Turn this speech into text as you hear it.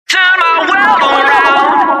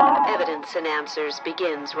and Answers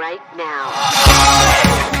begins right now.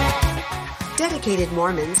 Dedicated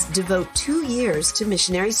Mormons devote 2 years to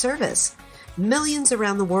missionary service. Millions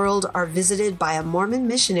around the world are visited by a Mormon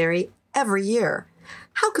missionary every year.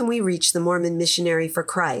 How can we reach the Mormon missionary for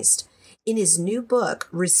Christ? In his new book,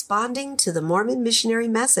 Responding to the Mormon Missionary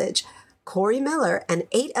Message, Corey Miller and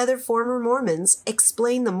 8 other former Mormons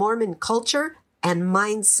explain the Mormon culture and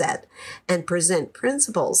mindset and present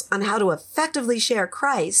principles on how to effectively share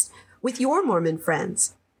Christ with your Mormon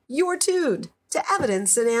friends. You're tuned to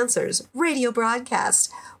Evidence and Answers radio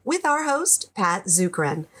broadcast with our host, Pat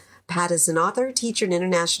Zukeran. Pat is an author, teacher, and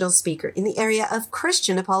international speaker in the area of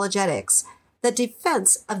Christian apologetics, the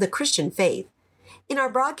defense of the Christian faith. In our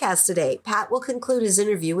broadcast today, Pat will conclude his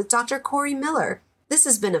interview with Dr. Corey Miller. This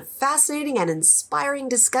has been a fascinating and inspiring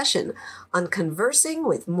discussion on conversing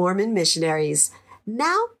with Mormon missionaries.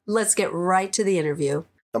 Now, let's get right to the interview.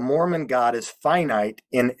 The Mormon God is finite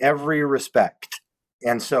in every respect.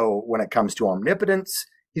 And so when it comes to omnipotence,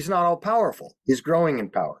 he's not all-powerful. He's growing in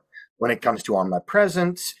power. When it comes to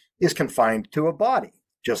omnipresence, he's confined to a body,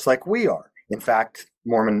 just like we are. In fact,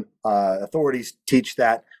 Mormon authorities teach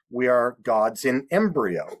that we are gods in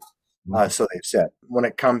embryo. So they've said. When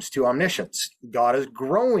it comes to omniscience, God is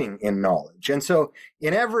growing in knowledge. And so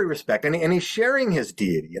in every respect, and he's sharing his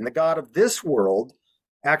deity. And the God of this world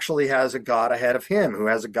actually has a God ahead of him, who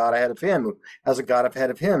has a God ahead of him, who has a God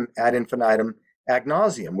ahead of him ad infinitum ad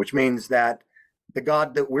nauseum, which means that the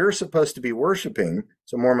God that we're supposed to be worshiping,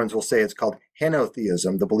 so Mormons will say it's called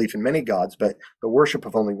henotheism, the belief in many gods, but the worship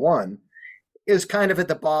of only one, is kind of at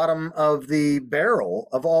the bottom of the barrel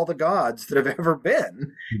of all the gods that have ever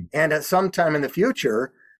been. And at some time in the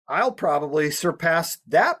future, I'll probably surpass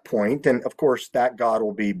that point. And of course, that God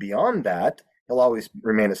will be beyond that. He'll always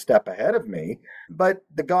remain a step ahead of me. But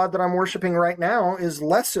the God that I'm worshiping right now is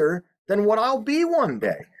lesser than what I'll be one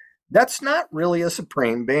day. That's not really a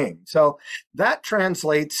supreme being. So that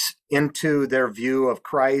translates into their view of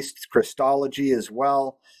Christ, Christology as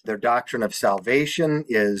well. Their doctrine of salvation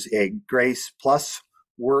is a grace plus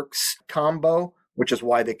works combo, which is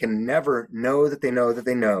why they can never know that they know that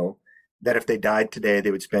they know that if they died today, they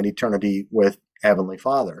would spend eternity with Heavenly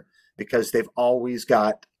Father, because they've always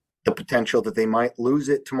got the potential that they might lose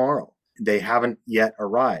it tomorrow. They haven't yet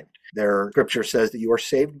arrived. Their scripture says that you are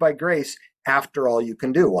saved by grace after all you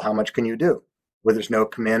can do. Well, how much can you do? Well, there's no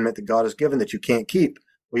commandment that God has given that you can't keep.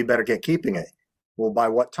 Well, you better get keeping it. Well, by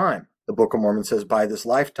what time? The Book of Mormon says by this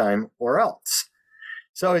lifetime or else.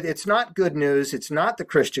 So it's not good news. It's not the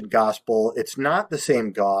Christian gospel. It's not the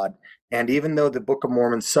same God. And even though the Book of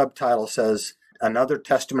Mormon subtitle says another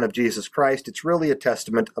testament of Jesus Christ, it's really a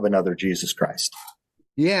testament of another Jesus Christ.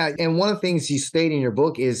 Yeah. And one of the things you state in your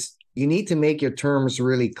book is you need to make your terms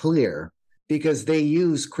really clear, because they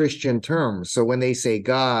use Christian terms. So when they say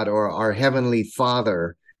God or our Heavenly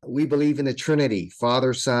Father, we believe in the Trinity,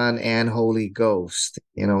 Father, Son, and Holy Ghost.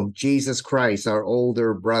 Jesus Christ, our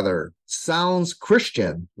older brother. Sounds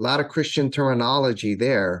Christian, a lot of Christian terminology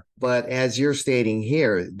there. But as you're stating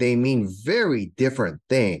here, they mean very different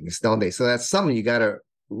things, don't they? So that's something you got to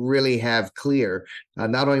really have clear,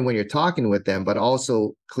 not only when you're talking with them, but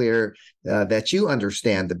also clear that you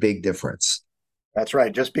understand the big difference. That's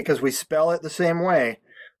right. Just because we spell it the same way,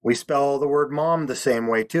 we spell the word mom the same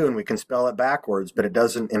way too, and we can spell it backwards, but it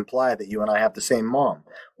doesn't imply that you and I have the same mom.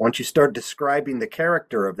 Once you start describing the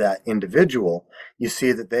character of that individual, you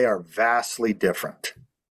see that they are vastly different.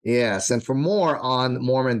 Yes, and for more on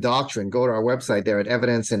Mormon doctrine, go to our website there at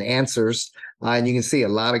Evidence and Answers, and you can see a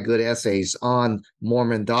lot of good essays on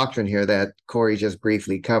Mormon doctrine here that Corey just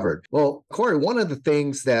briefly covered. Well, Corey, one of the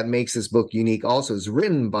things that makes this book unique also is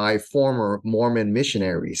written by former Mormon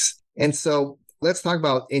missionaries. And so let's talk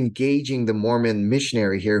about engaging the Mormon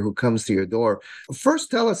missionary here who comes to your door. First,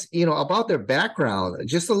 tell us, about their background,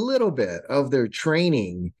 just a little bit of their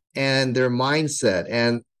training and their mindset.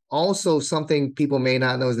 And also something people may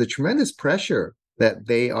not know is the tremendous pressure that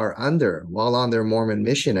they are under while on their Mormon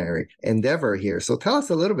missionary endeavor here. So tell us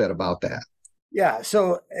a little bit about that. Yeah,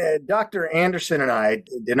 so Dr. Anderson and I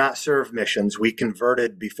did not serve missions. We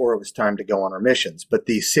converted before it was time to go on our missions. But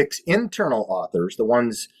the 6 internal authors, the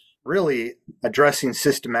ones really addressing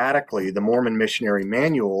systematically the Mormon missionary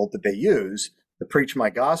manual that they use to preach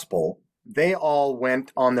my gospel, they all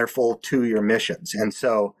went on their full 2-year missions. And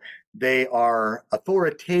so they are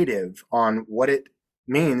authoritative on what it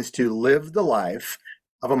means to live the life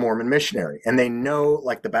of a Mormon missionary. And they know,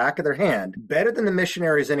 like the back of their hand, better than the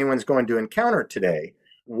missionaries anyone's going to encounter today,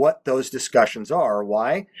 what those discussions are.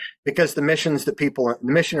 Why? Because the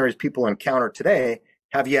missionaries people encounter today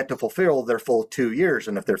have yet to fulfill their full 2 years.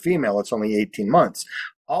 And if they're female, it's only 18 months.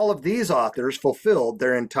 All of these authors fulfilled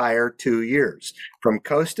their entire 2 years from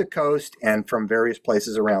coast to coast and from various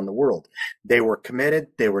places around the world. They were committed.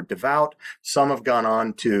 They were devout. Some have gone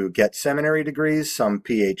on to get seminary degrees, some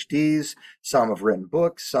PhDs, some have written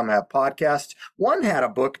books, some have podcasts. One had a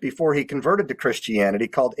book before he converted to Christianity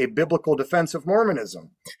called A Biblical Defense of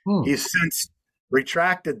Mormonism. He's since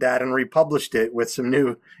retracted that and republished it with some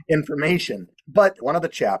new information. But one of the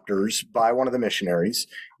chapters by one of the missionaries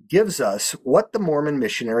gives us what the Mormon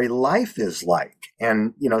missionary life is like,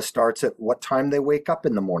 and starts at what time they wake up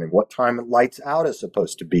in the morning, what time lights out is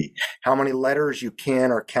supposed to be, how many letters you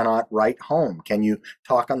can or cannot write home, can you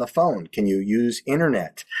talk on the phone, can you use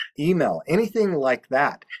internet, email, anything like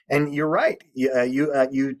that. And you're right,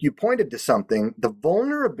 you pointed to something, the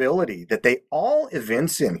vulnerability that they all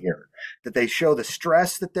evince in here, that they show the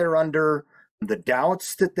stress that they're under, the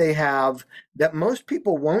doubts that they have, that most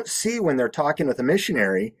people won't see when they're talking with a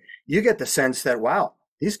missionary. You get the sense that, wow,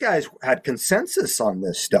 these guys had consensus on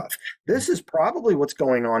this stuff. This is probably what's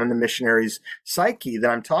going on in the missionary's psyche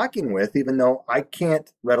that I'm talking with, even though I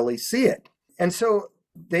can't readily see it. And so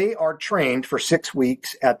they are trained for 6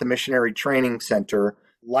 weeks at the Missionary Training Center,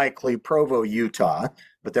 likely Provo, Utah,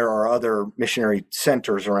 but there are other missionary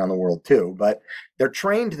centers around the world too. But they're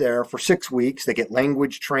trained there for 6 weeks. They get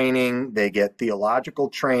language training. They get theological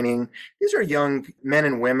training. These are young men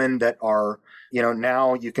and women that are,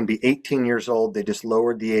 now you can be 18 years old. They just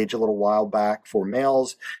lowered the age a little while back for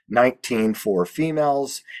males, 19 for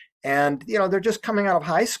females. And, they're just coming out of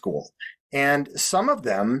high school. And some of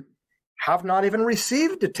them have not even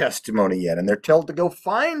received a testimony yet, and they're told to go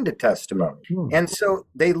find a testimony. And so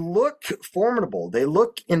they look formidable, they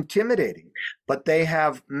look intimidating, but they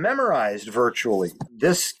have memorized virtually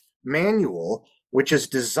this manual, which is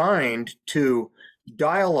designed to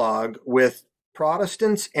dialogue with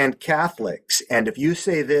Protestants and Catholics. And if you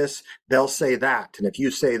say this, they'll say that. And if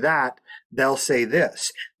you say that, they'll say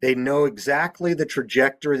this. They know exactly the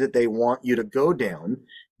trajectory that they want you to go down.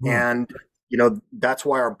 And that's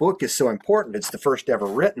why our book is so important. It's the first ever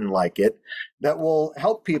written like it, that will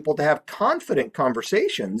help people to have confident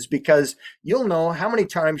conversations, because you'll know how many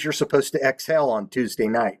times you're supposed to exhale on Tuesday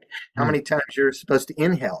night, how many times you're supposed to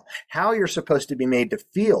inhale, how you're supposed to be made to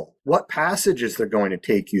feel, what passages they're going to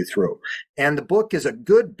take you through. And the book is a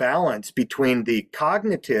good balance between the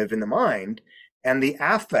cognitive in the mind and the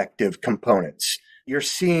affective components. You're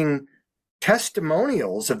seeing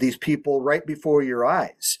testimonials of these people right before your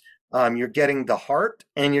eyes. You're getting the heart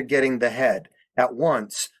and you're getting the head at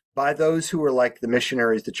once by those who are like the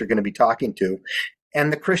missionaries that you're going to be talking to.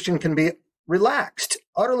 And the Christian can be relaxed,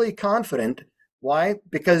 utterly confident. Why?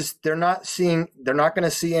 Because they're not going to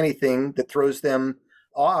see anything that throws them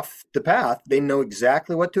off the path. They know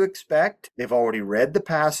exactly what to expect. They've already read the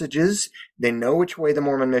passages. They know which way the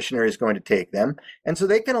Mormon missionary is going to take them. And so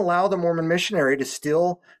they can allow the Mormon missionary to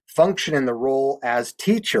still function in the role as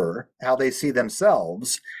teacher, how they see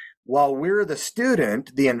themselves, while we're the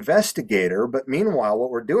student, the investigator. But meanwhile,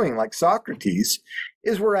 what we're doing, like Socrates,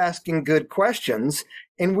 is we're asking good questions,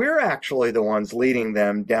 and we're actually the ones leading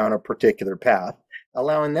them down a particular path,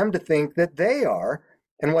 allowing them to think that they are.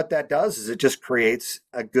 And what that does is it just creates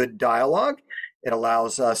a good dialogue. It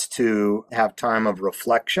allows us to have time of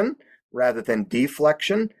reflection rather than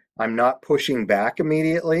deflection. I'm not pushing back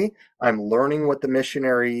immediately. I'm learning what the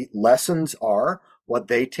missionary lessons are, what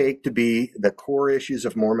they take to be the core issues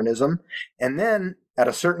of Mormonism. And then at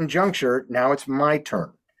a certain juncture, now it's my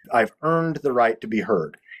turn. I've earned the right to be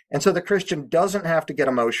heard. And so the Christian doesn't have to get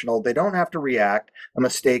emotional. They don't have to react, a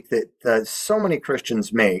mistake that so many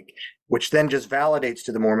Christians make, which then just validates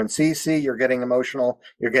to the Mormon, see, you're getting emotional,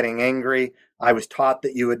 you're getting angry. I was taught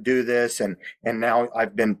that you would do this, and now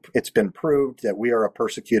it's been proved that we are a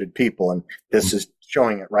persecuted people, and this is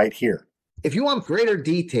showing it right here. If you want greater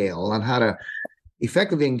detail on how to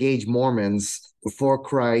effectively engage Mormons before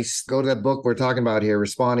Christ, go to that book we're talking about here,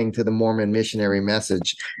 Responding to the Mormon Missionary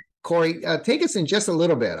Message. Corey, take us in just a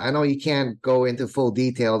little bit. I know you can't go into full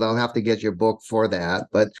detail. They'll have to get your book for that.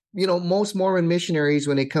 But, most Mormon missionaries,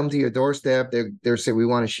 when they come to your doorstep, they're saying, we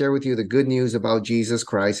want to share with you the good news about Jesus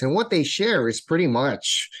Christ. And what they share is pretty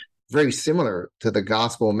much very similar to the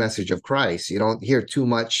gospel message of Christ. You don't hear too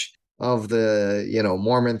much of the,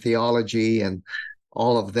 Mormon theology and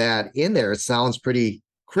all of that in there. It sounds pretty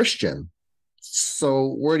Christian.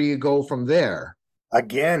 So where do you go from there?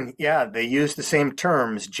 Again, yeah, they use the same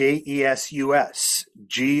terms, Jesus, God,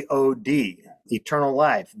 eternal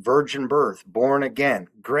life, virgin birth, born again,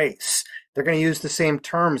 grace. They're going to use the same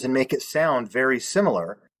terms and make it sound very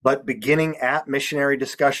similar. But beginning at missionary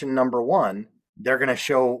discussion number 1, They're going to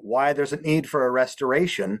show why there's a need for a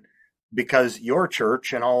restoration, because your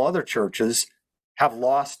church and all other churches have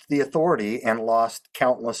lost the authority and lost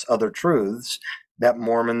countless other truths that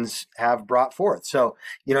Mormons have brought forth. So,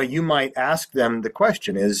 you might ask them the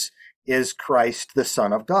question, is Christ the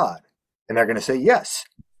Son of God? And they're going to say, yes.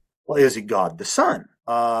 Well, is he God the Son?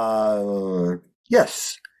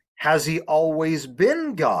 Yes. Has he always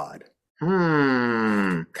been God?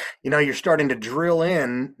 You're starting to drill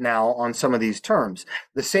in now on some of these terms.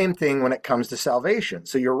 The same thing when it comes to salvation.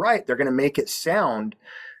 So you're right. They're going to make it sound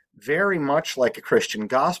very much like a Christian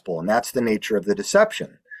gospel, and that's the nature of the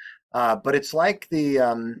deception. But it's like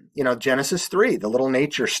the, Genesis 3, the little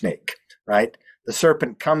nature snake, right? The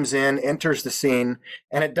serpent comes in, enters the scene,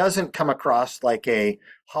 and it doesn't come across like a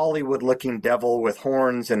Hollywood-looking devil with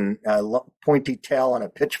horns and a pointy tail and a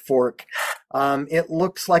pitchfork. It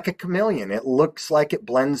looks like a chameleon. It looks like it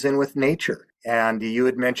blends in with nature. And you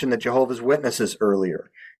had mentioned the Jehovah's Witnesses earlier.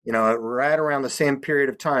 Right around the same period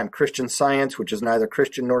of time, Christian Science, which is neither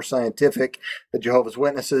Christian nor scientific, the Jehovah's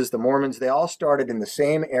Witnesses, the Mormons, they all started in the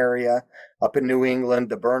same area up in New England,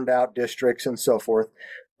 the burned out districts and so forth.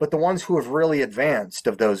 But the ones who have really advanced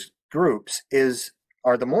of those groups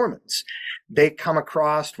are the Mormons. They come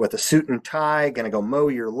across with a suit and tie, going to go mow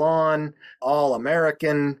your lawn, all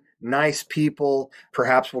American, nice people.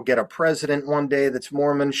 Perhaps we'll get a president one day that's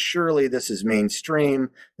Mormon. Surely this is mainstream.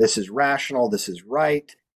 This is rational. This is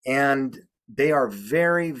right. And they are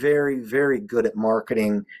very, very, very good at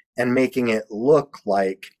marketing and making it look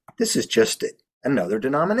like this is just another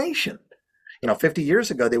denomination. 50 years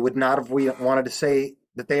ago, they would not have wanted to say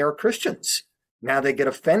that they are Christians. Now they get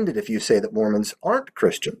offended if you say that Mormons aren't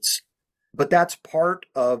Christians. But that's part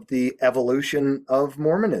of the evolution of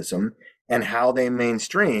Mormonism and how they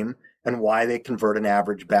mainstream and why they convert an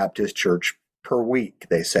average Baptist church per week,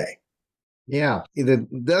 they say. Yeah, the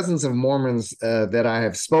dozens of Mormons that I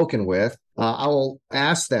have spoken with, I will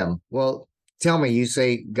ask them, well, tell me, you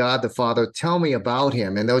say God the Father, tell me about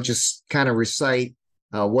him. And they'll just kind of recite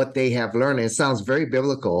what they have learned. And it sounds very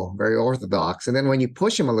biblical, very orthodox. And then when you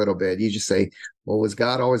push them a little bit, you just say, well, was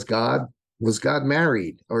God always God? Was God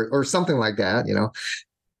married? Or something like that,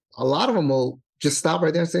 A lot of them will just stop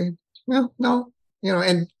right there and say, well, no,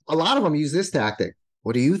 and a lot of them use this tactic.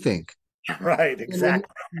 What do you think? Right,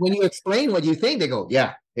 exactly. When you explain what you think, they go,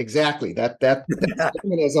 yeah, exactly. That's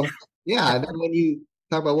feminism. Yeah. And then when you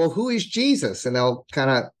talk about, well, who is Jesus? And they'll kind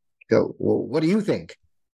of go, well, what do you think?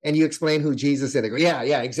 And you explain who Jesus is. They go,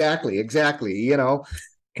 yeah, exactly,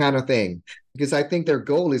 kind of thing. Because I think their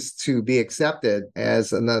goal is to be accepted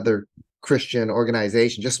as another Christian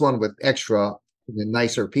organization, just one with extra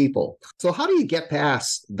nicer people. So how do you get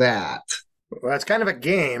past that? Well, it's kind of a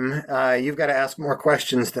game. You've got to ask more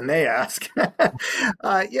questions than they ask.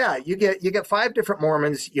 Yeah, you get 5 different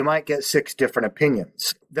Mormons. You might get 6 different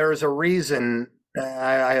opinions. There's a reason.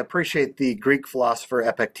 I appreciate the Greek philosopher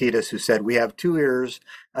Epictetus, who said we have 2 ears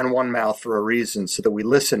and 1 mouth for a reason, so that we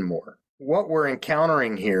listen more. What we're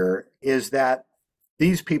encountering here is that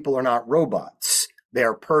these people are not robots. They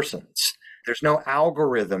are persons. There's no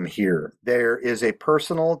algorithm here. There is a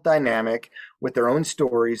personal dynamic with their own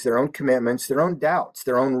stories, their own commitments, their own doubts,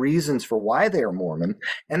 their own reasons for why they are Mormon,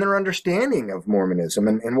 and their understanding of Mormonism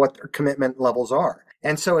and what their commitment levels are.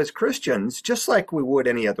 And so as Christians, just like we would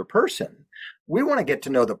any other person, we want to get to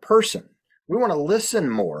know the person. We want to listen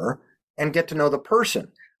more and get to know the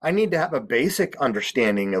person. I need to have a basic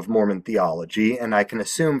understanding of Mormon theology, and I can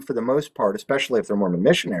assume for the most part, especially if they're Mormon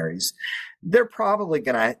missionaries, they're probably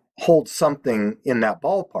going to hold something in that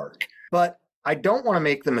ballpark. But I don't want to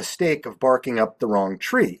make the mistake of barking up the wrong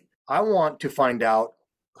tree. I want to find out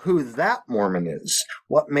who that Mormon is,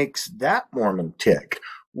 what makes that Mormon tick,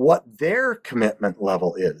 what their commitment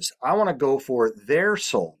level is. I want to go for their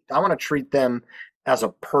soul. I want to treat them as a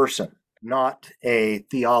person, not a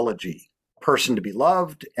theology. Person to be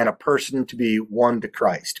loved and a person to be won to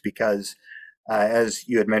Christ. Because as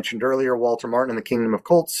you had mentioned earlier, Walter Martin in The Kingdom of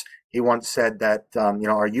Cults, he once said that,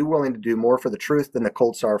 are you willing to do more for the truth than the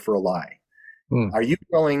cults are for a lie? Are you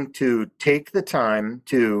willing to take the time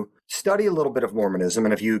to study a little bit of Mormonism?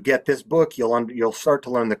 And if you get this book, you'll start to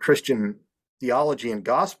learn the Christian theology and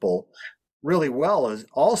gospel really well, as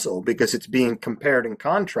also because it's being compared and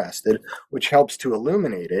contrasted, which helps to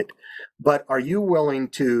illuminate it. But are you willing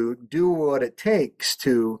to do what it takes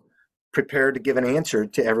to prepare to give an answer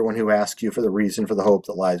to everyone who asks you for the reason for the hope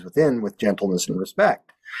that lies within, with gentleness and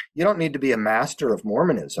respect? You don't need to be a master of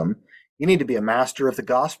Mormonism. You need to be a master of the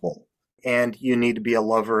gospel. And you need to be a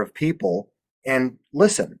lover of people and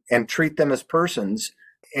listen and treat them as persons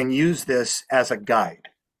and use this as a guide.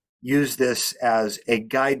 Use this as a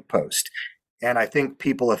guidepost. And I think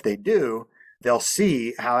people, if they do, they'll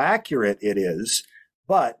see how accurate it is.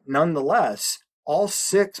 But nonetheless, all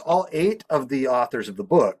 8 of the authors of the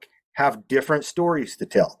book have different stories to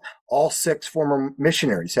tell. All 6 former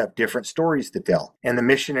missionaries have different stories to tell. And the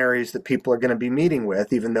missionaries that people are going to be meeting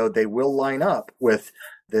with, even though they will line up with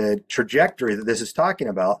the trajectory that this is talking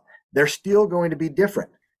about, they're still going to be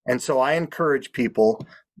different. And so I encourage people,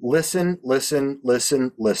 listen, listen,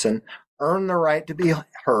 listen, listen, earn the right to be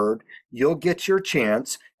heard. You'll get your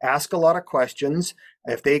chance. Ask a lot of questions.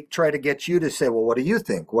 If they try to get you to say, well, what do you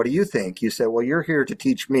think? What do you think? You say, well, you're here to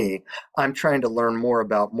teach me. I'm trying to learn more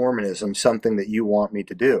about Mormonism, something that you want me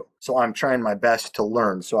to do. So I'm trying my best to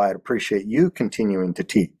learn. So I'd appreciate you continuing to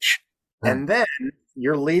teach. And then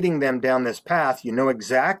you're leading them down this path. You know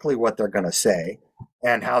exactly what they're going to say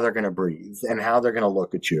and how they're going to breathe and how they're going to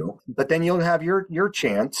look at you. But then you'll have your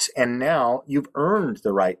chance. And now you've earned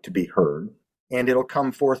the right to be heard. And it'll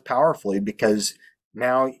come forth powerfully because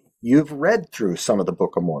now you've read through some of the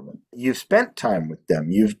Book of Mormon. You've spent time with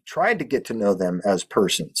them. You've tried to get to know them as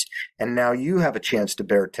persons. And now you have a chance to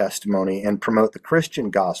bear testimony and promote the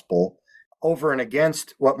Christian gospel over and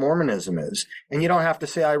against what Mormonism is. And you don't have to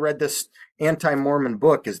say, I read this anti-Mormon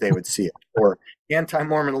book, as they would see it, or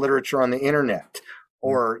anti-Mormon literature on the internet,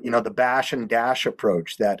 or, the bash and dash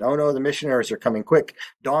approach that, oh no, the missionaries are coming quick.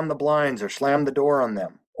 Don the blinds or slam the door on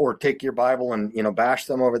them. Or take your Bible and, bash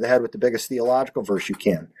them over the head with the biggest theological verse you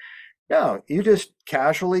can. No, you just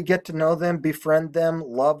casually get to know them, befriend them,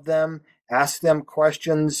 love them, ask them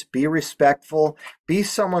questions, be respectful, be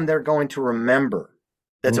someone they're going to remember.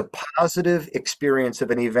 That's a positive experience of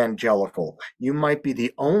an evangelical. You might be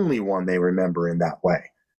the only one they remember in that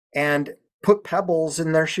way. And put pebbles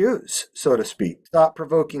in their shoes, so to speak. Stop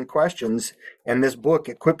provoking questions, and this book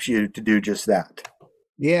equips you to do just that.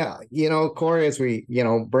 Yeah. Corey, as we,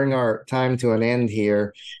 bring our time to an end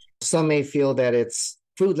here, some may feel that it's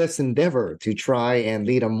fruitless endeavor to try and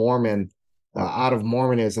lead a Mormon out of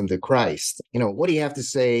Mormonism to Christ. What do you have to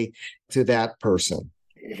say to that person?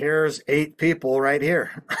 Here's 8 people right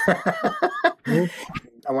here.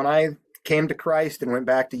 When I came to Christ and went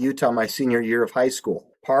back to Utah my senior year of high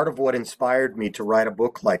school, part of what inspired me to write a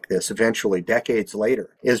book like this eventually, decades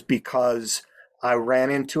later, is because I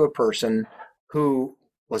ran into a person who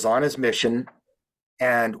was on his mission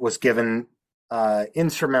and was given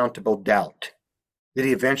insurmountable doubt that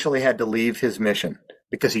he eventually had to leave his mission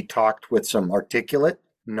because he talked with some articulate,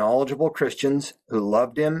 knowledgeable Christians who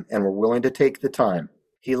loved him and were willing to take the time.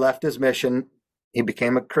 He left his mission, he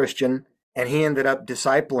became a Christian, and he ended up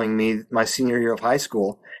discipling me my senior year of high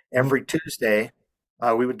school. Every Tuesday,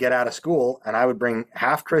 we would get out of school, and I would bring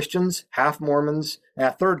half Christians, half Mormons, and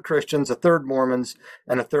a third Christians, a third Mormons,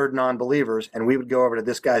 and a third non-believers, and we would go over to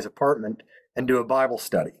this guy's apartment and do a Bible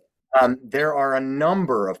study. There are a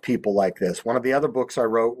number of people like this. One of the other books I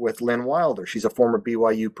wrote with Lynn Wilder, she's a former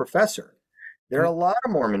BYU professor. There are a lot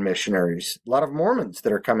of Mormon missionaries, a lot of Mormons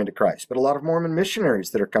that are coming to Christ, but a lot of Mormon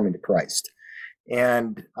missionaries that are coming to Christ.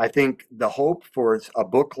 And I think the hope for a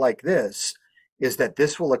book like this is that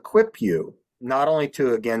this will equip you not only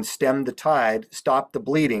to, again, stem the tide, stop the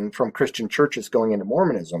bleeding from Christian churches going into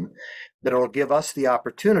Mormonism, but it'll give us the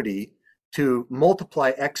opportunity to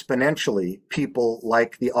multiply exponentially people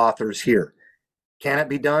like the authors here. Can it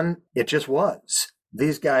be done? It just was.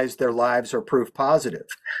 These guys, their lives are proof positive.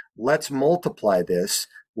 Let's multiply this.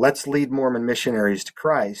 Let's lead Mormon missionaries to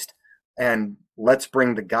Christ, and let's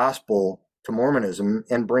bring the gospel to Mormonism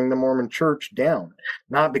and bring the Mormon church down.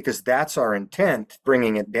 Not because that's our intent,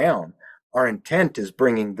 bringing it down. Our intent is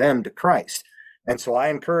bringing them to Christ. And so I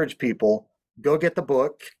encourage people, go get the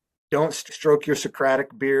book. Don't stroke your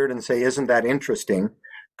Socratic beard and say, isn't that interesting?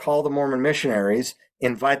 Call the Mormon missionaries,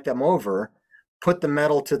 invite them over, put the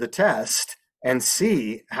metal to the test, and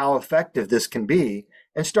see how effective this can be,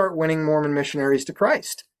 and start winning Mormon missionaries to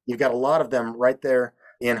Christ. You've got a lot of them right there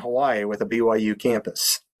in Hawaii with a BYU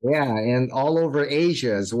campus. Yeah, and all over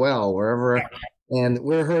Asia as well, wherever. And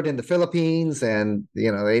we're heard in the Philippines, and,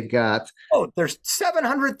 they've got... Oh, there's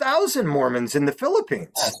 700,000 Mormons in the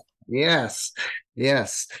Philippines. Yes.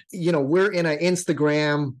 We're in an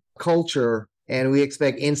Instagram culture, and we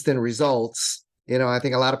expect instant results. I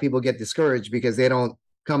think a lot of people get discouraged because they don't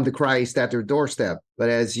come to Christ at their doorstep. But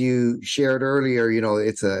as you shared earlier,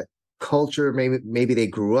 it's a culture. Maybe they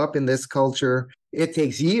grew up in this culture. It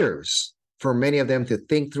takes years for many of them to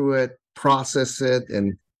think through it, process it,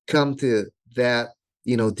 and come to that,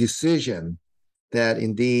 decision that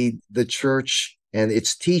indeed the church and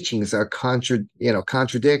its teachings are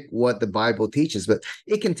contradict what the Bible teaches. But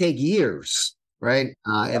it can take years, right?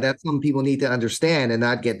 And that's something people need to understand and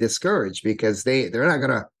not get discouraged, because they're not going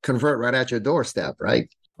to convert right at your doorstep, right?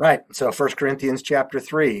 Right. So 1 Corinthians chapter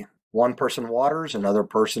 3, One person waters, another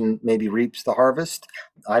person maybe reaps the harvest.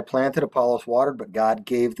 I planted, Apollos watered, but God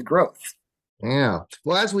gave the growth. Yeah.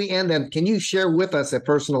 Well, as we end, then, can you share with us a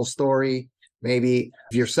personal story, maybe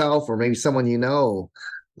of yourself or maybe someone you know,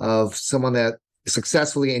 of someone that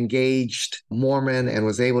successfully engaged Mormon and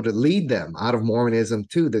was able to lead them out of Mormonism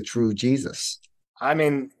to the true Jesus? I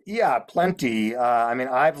mean, yeah, plenty.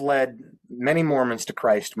 I've led many Mormons to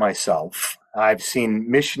Christ myself. I've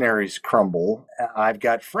seen missionaries crumble. I've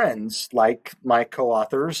got friends like my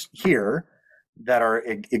co-authors here that are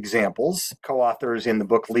examples, co-authors in the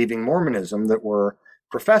book Leaving Mormonism that were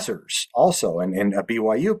professors also, and a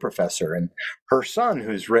BYU professor, and her son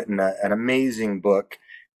who's written an amazing book,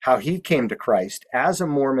 how he came to Christ as a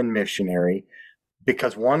Mormon missionary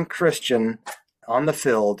because one Christian on the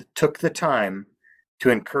field took the time to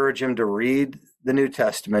encourage him to read the New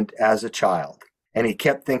Testament as a child. And he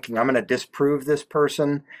kept thinking, I'm going to disprove this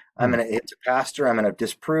person. It's a pastor. I'm going to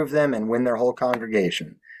disprove them and win their whole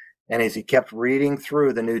congregation. And as he kept reading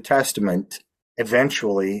through the New Testament,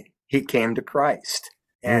 eventually he came to Christ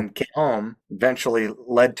and came home, eventually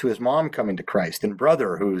led to his mom coming to Christ and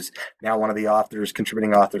brother, who's now one of the authors,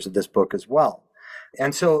 contributing authors of this book as well.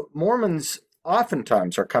 And so Mormons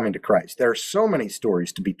oftentimes are coming to Christ. There are so many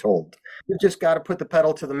stories to be told. You've just got to put the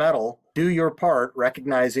pedal to the metal, do your part,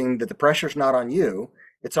 recognizing that the pressure's not on you,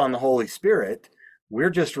 it's on the Holy Spirit.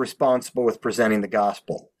 We're just responsible with presenting the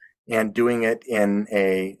gospel and doing it in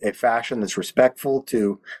a fashion that's respectful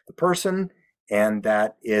to the person and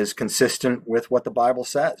that is consistent with what the Bible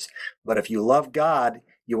says. But if you love God,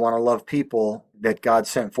 you want to love people that God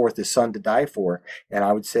sent forth his son to die for. And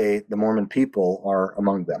I would say the Mormon people are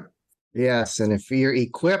among them. Yes, and if you're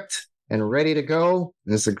equipped and ready to go,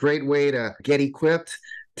 this is a great way to get equipped,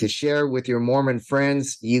 to share with your Mormon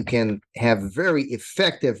friends. You can have very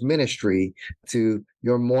effective ministry to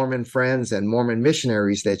your Mormon friends and Mormon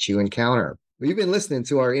missionaries that you encounter. You've been listening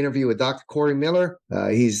to our interview with Dr. Corey Miller.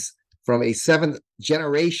 He's from a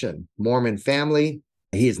 7th-generation Mormon family.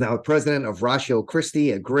 He is now president of Ratio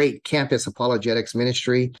Christi, a great campus apologetics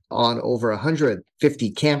ministry on over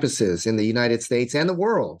 150 campuses in the United States and the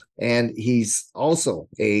world. And he's also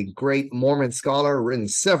a great Mormon scholar, written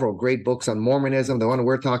several great books on Mormonism. The one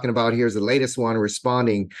we're talking about here is the latest one,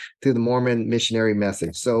 Responding to the Mormon Missionary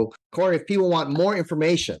Message. So, Corey, if people want more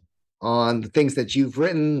information on the things that you've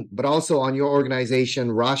written, but also on your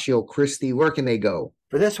organization, Ratio Christi, where can they go?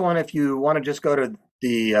 For this one, if you want to just go to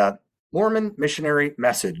the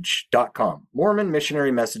MormonMissionaryMessage.com.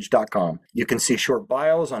 MormonMissionaryMessage.com. You can see short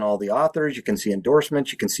bios on all the authors. You can see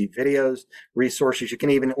endorsements. You can see videos, resources. You can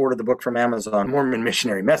even order the book from Amazon, Mormon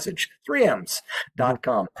Missionary Message,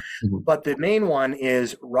 3ms.com. Mm-hmm. But the main one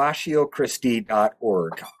is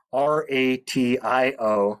RatioChristi.org.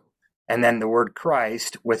 RATIO, and then the word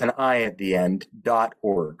Christ with an I at the end,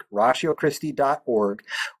 .org. RatioChristi.org.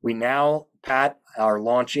 We now, Pat, are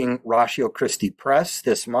launching Ratio Christi Press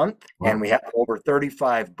this month, and we have over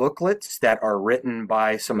 35 booklets that are written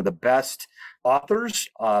by some of the best authors,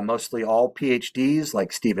 mostly all PhDs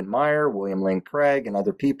like Stephen Meyer, William Lane Craig, and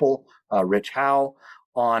other people, Rich Howe,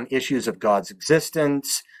 on issues of God's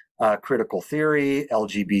existence, critical theory,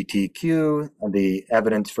 LGBTQ, the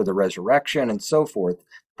evidence for the resurrection, and so forth,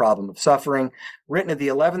 problem of suffering, written at the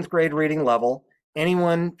 11th grade reading level.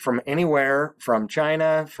 Anyone from anywhere, from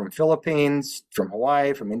China, from Philippines, from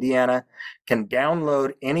Hawaii, from Indiana, can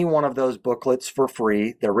download any one of those booklets for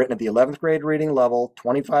free. They're written at the 11th grade reading level,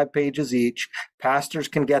 25 pages each. Pastors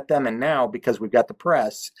can get them, and now, because we've got the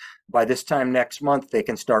press, by this time next month, they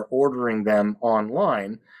can start ordering them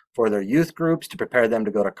online for their youth groups to prepare them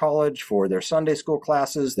to go to college, for their Sunday school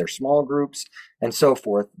classes, their small groups, and so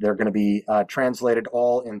forth. They're going to be translated,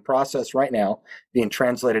 all in process right now, being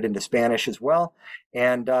translated into Spanish as well.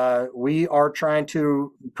 And we are trying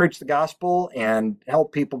to preach the gospel and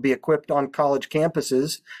help people be equipped on college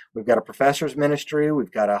campuses. We've got a professor's ministry,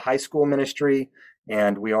 we've got a high school ministry,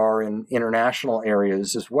 and we are in international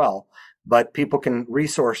areas as well. But people can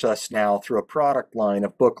resource us now through a product line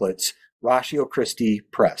of booklets, Ratio Christi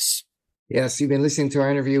Press. Yes, you've been listening to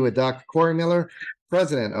our interview with Dr. Corey Miller,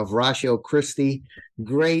 president of Ratio Christi.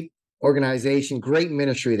 Great organization, great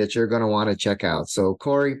ministry that you're going to want to check out. So,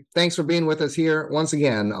 Corey, thanks for being with us here once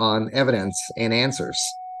again on Evidence and Answers.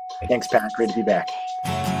 Thanks, Pat. Great to be back.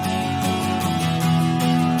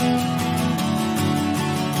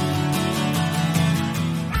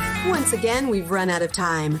 Once again, we've run out of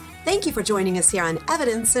time. Thank you for joining us here on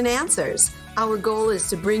Evidence and Answers. Our goal is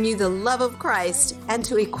to bring you the love of Christ and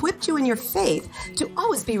to equip you in your faith to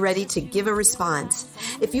always be ready to give a response.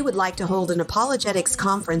 If you would like to hold an apologetics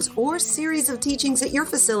conference or series of teachings at your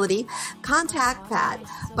facility, contact Pat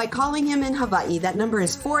by calling him in Hawaii. That number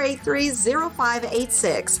is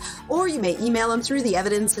 483-0586, or you may email him through the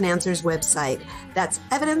Evidence and Answers website. That's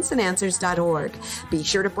evidenceandanswers.org. Be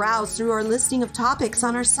sure to browse through our listing of topics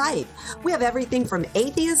on our site. We have everything from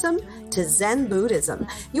atheism to Zen Buddhism.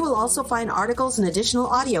 You will also find articles and additional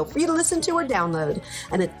audio for you to listen to or download.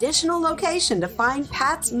 An additional location to find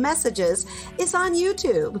Pat's messages is on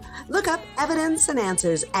YouTube. Look up Evidence and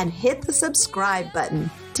Answers and hit the subscribe button.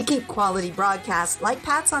 To keep quality broadcasts like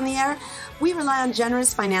Pat's on the air, we rely on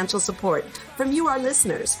generous financial support from you, our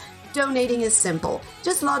listeners. Donating is simple.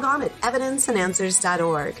 Just log on at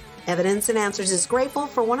evidenceandanswers.org. Evidence and Answers is grateful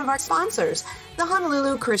for one of our sponsors, the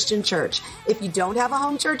Honolulu Christian Church. If you don't have a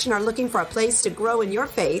home church and are looking for a place to grow in your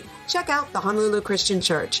faith, check out the Honolulu Christian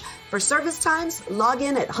Church. For service times, log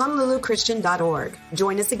in at honoluluchristian.org.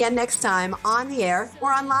 Join us again next time on the air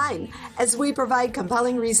or online as we provide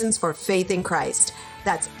compelling reasons for faith in Christ.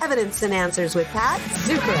 That's Evidence and Answers with Pat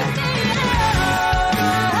Zukeran.